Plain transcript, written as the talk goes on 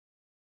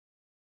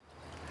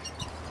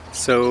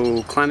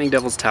So climbing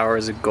Devil's Tower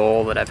is a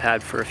goal that I've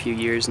had for a few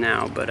years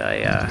now, but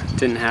I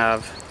didn't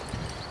have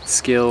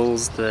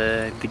skills,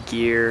 the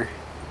gear,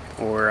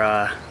 or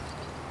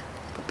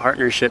the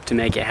partnership to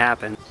make it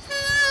happen.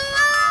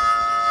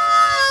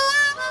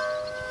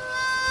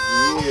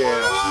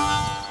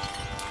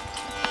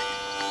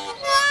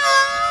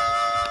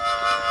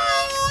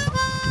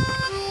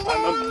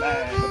 I'm a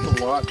man.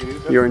 That's a lot,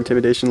 dude. Your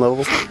intimidation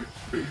level?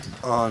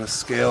 On a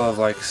scale of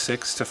like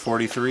 6 to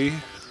 43,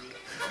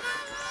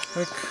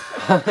 like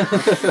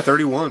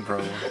 31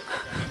 probably. It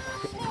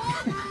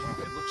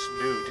looks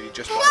new. Did he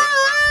just buy it?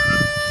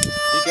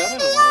 He got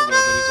it a while ago,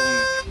 but he's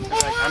only,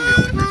 like, I'm the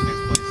only person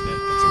who's placed it.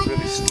 It's a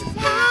really stiff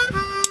blade.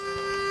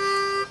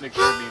 The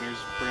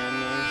carabiner's brand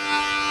new.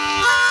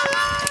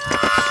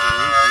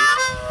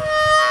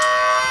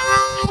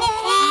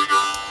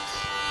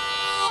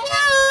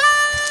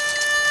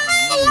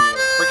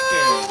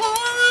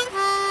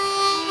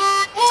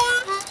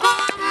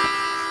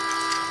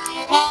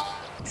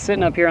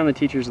 Sitting up here on the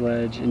teacher's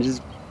ledge and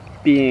just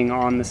being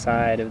on the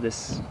side of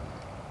this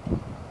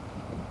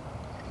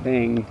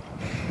thing,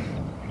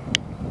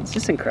 it's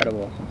just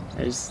incredible.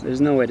 There's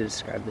no way to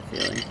describe the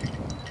feeling.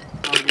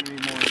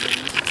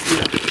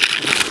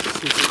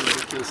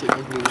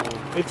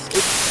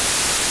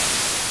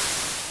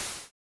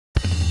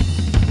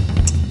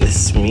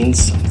 This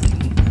means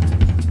something.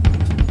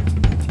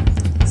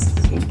 This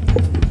is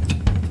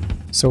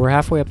important. So we're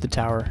halfway up the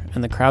tower,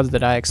 and the crowds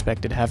that I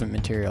expected haven't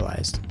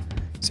materialized.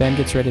 Sam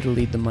gets ready to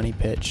lead the money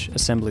pitch,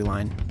 assembly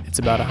line. It's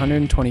about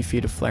 120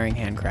 feet of flaring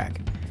hand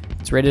crack.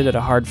 It's rated at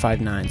a hard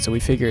 5.9, so we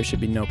figure it should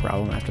be no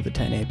problem after the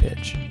 10A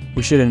pitch.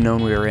 We should have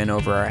known we were in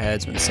over our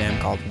heads when Sam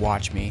called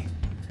 "watch me."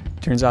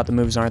 Turns out the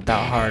moves aren't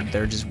that hard,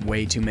 there are just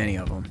way too many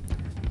of them.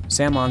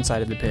 Sam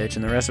onside of the pitch,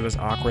 and the rest of us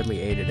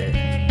awkwardly aided it.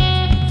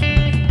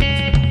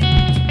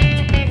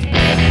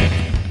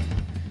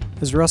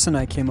 As Russ and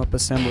I came up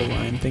assembly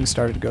line, things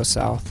started to go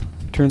south.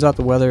 Turns out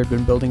the weather had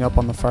been building up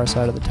on the far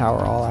side of the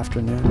tower all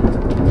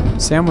afternoon.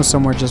 Sam was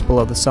somewhere just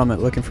below the summit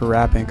looking for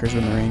wrap anchors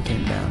when the rain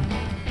came down.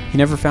 He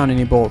never found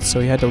any bolts, so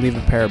he had to leave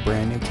a pair of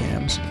brand new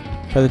cams.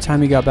 By the time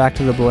he got back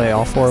to the belay,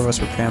 all four of us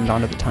were crammed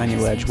onto the tiny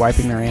ledge,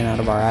 wiping the rain out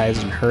of our eyes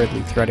and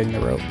hurriedly threading the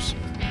ropes.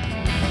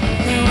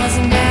 It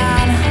wasn't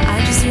bad,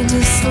 I just went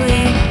to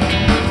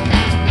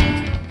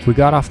sleep. We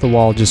got off the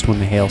wall just when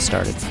the hail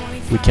started.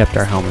 We kept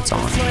our helmets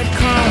on.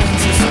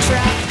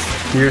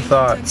 Your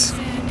thoughts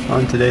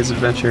on today's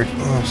adventure?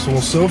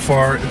 So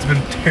far it's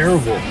been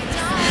terrible.